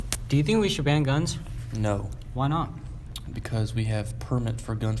Do you think we should ban guns? No, Why not? because we have permit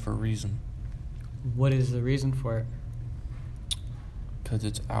for guns for a reason. What is the reason for it? Because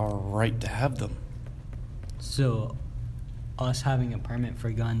it's our right to have them. So, us having a permit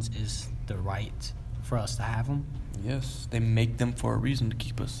for guns is the right for us to have them? Yes, they make them for a reason to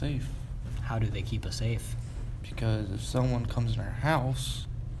keep us safe. How do they keep us safe? Because if someone comes in our house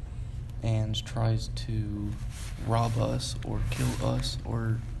and tries to rob us or kill us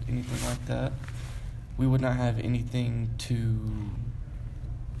or anything like that, we would not have anything to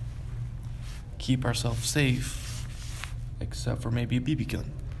keep ourselves safe except for maybe a BB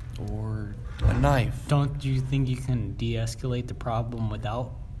gun or a knife. Don't you think you can de-escalate the problem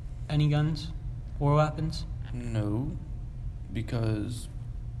without any guns or weapons? No, because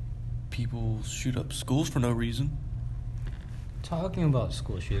people shoot up schools for no reason. Talking about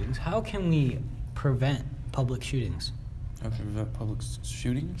school shootings, how can we prevent public shootings? How can we prevent public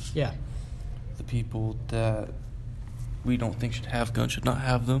shootings? Yeah. The people that we don't think should have guns should not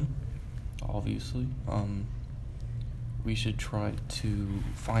have them, obviously. We should try to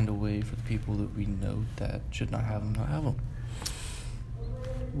find a way for the people that we know that should not have them, not have them.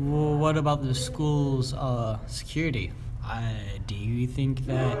 Well, what about the school's security? Do you think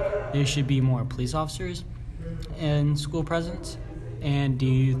that there should be more police officers and school presence? And do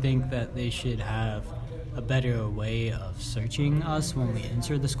you think that they should have a better way of searching us when we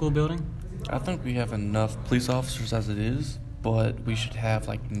enter the school building? I think we have enough police officers as it is, but we should have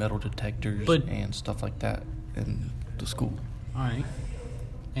like metal detectors and stuff like that in the school. All right.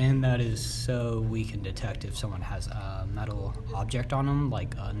 And that is so we can detect if someone has a metal object on them,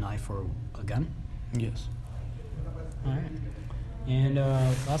 like a knife or a gun? Yes. All right. And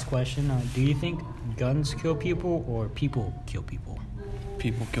last question, do you think guns kill people or people kill people?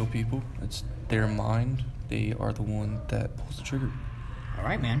 People kill people. It's their mind. They are the one that pulls the trigger. All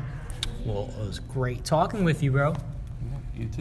right, man. Well, it was great talking with you, bro.